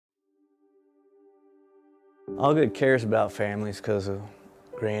Allgood cares about families because of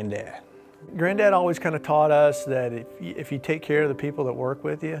Granddad. Granddad always kind of taught us that if you take care of the people that work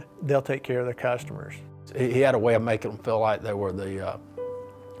with you, they'll take care of their customers. He had a way of making them feel like they were the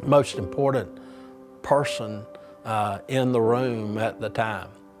most important person in the room at the time,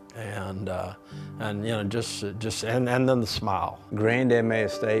 and you know, just and then the smile. Granddad made a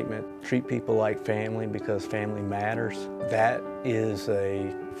statement: treat people like family because family matters. That is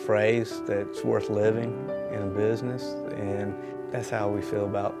a phrase that's worth living in a business, and that's how we feel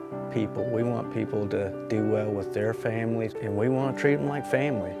about people. We want people to do well with their families, and we want to treat them like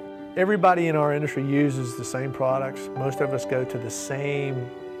family. Everybody in our industry uses the same products. Most of us go to the same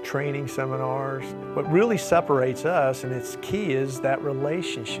training seminars. What really separates us, and it's key, is that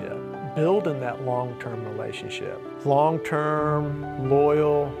relationship, building that long-term relationship. Long-term,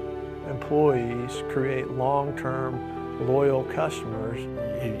 loyal employees create long-term, loyal customers.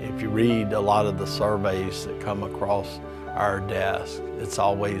 If you read a lot of the surveys that come across our desk, it's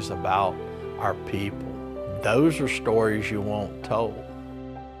always about our people. Those are stories you want told.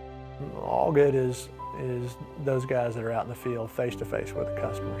 Allgood is those guys that are out in the field face-to-face with the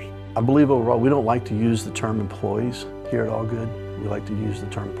customers. I believe overall we don't like to use the term employees here at Allgood. We like to use the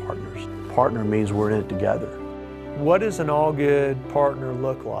term partners. Partner means we're in it together. What does an Allgood partner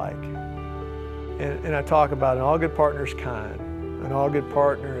look like? And I talk about an Allgood partner is kind. An Allgood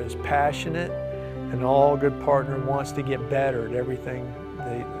partner is passionate. An Allgood partner wants to get better at everything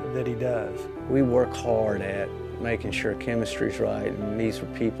that he does. We work hard at making sure chemistry's right, and these are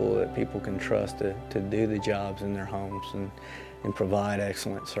people that people can trust to do the jobs in their homes and provide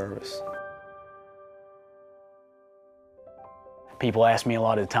excellent service. People ask me a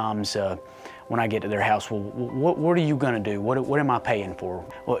lot of times when I get to their house, well, what are you going to do? What am I paying for?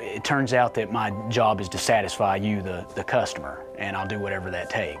 Well, it turns out that my job is to satisfy you, the customer, and I'll do whatever that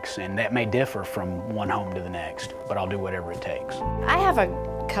takes. And that may differ from one home to the next, but I'll do whatever it takes. I have a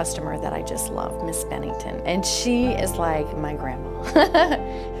customer that I just love, Miss Bennington, and she is like my grandma.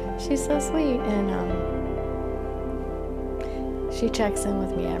 She's so sweet, and she checks in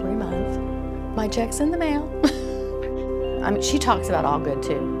with me every month. My check's in the mail. I mean, she talks about Allgood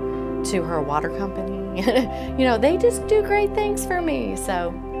too, to her water company. You know, they just do great things for me.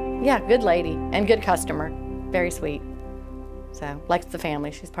 So, yeah, good lady and good customer, very sweet. So, likes the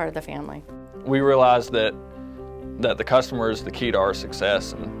family. She's part of the family. We realized that the customer is the key to our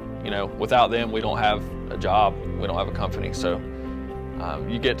success, and you know, without them, we don't have a job, we don't have a company. So,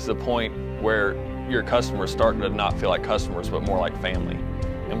 you get to the point where your customers starting to not feel like customers, but more like family.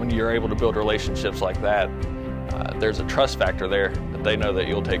 And when you're able to build relationships like that, there's a trust factor there that they know that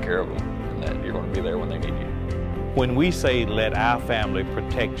you'll take care of them and that you're going to be there when they need you. When we say let our family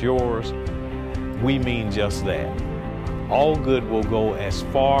protect yours, we mean just that. Allgood will go as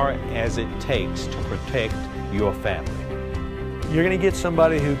far as it takes to protect your family. You're going to get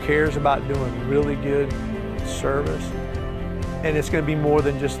somebody who cares about doing really good service, and it's going to be more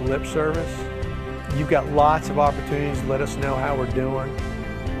than just lip service. You've got lots of opportunities to let us know how we're doing.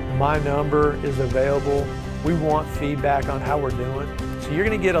 My number is available. We want feedback on how we're doing. So you're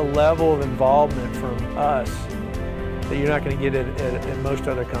going to get a level of involvement from us that you're not going to get at most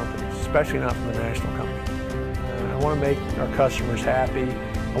other companies, especially not from the national company. I want to make our customers happy.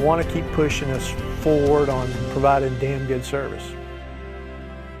 I want to keep pushing us forward on providing damn good service.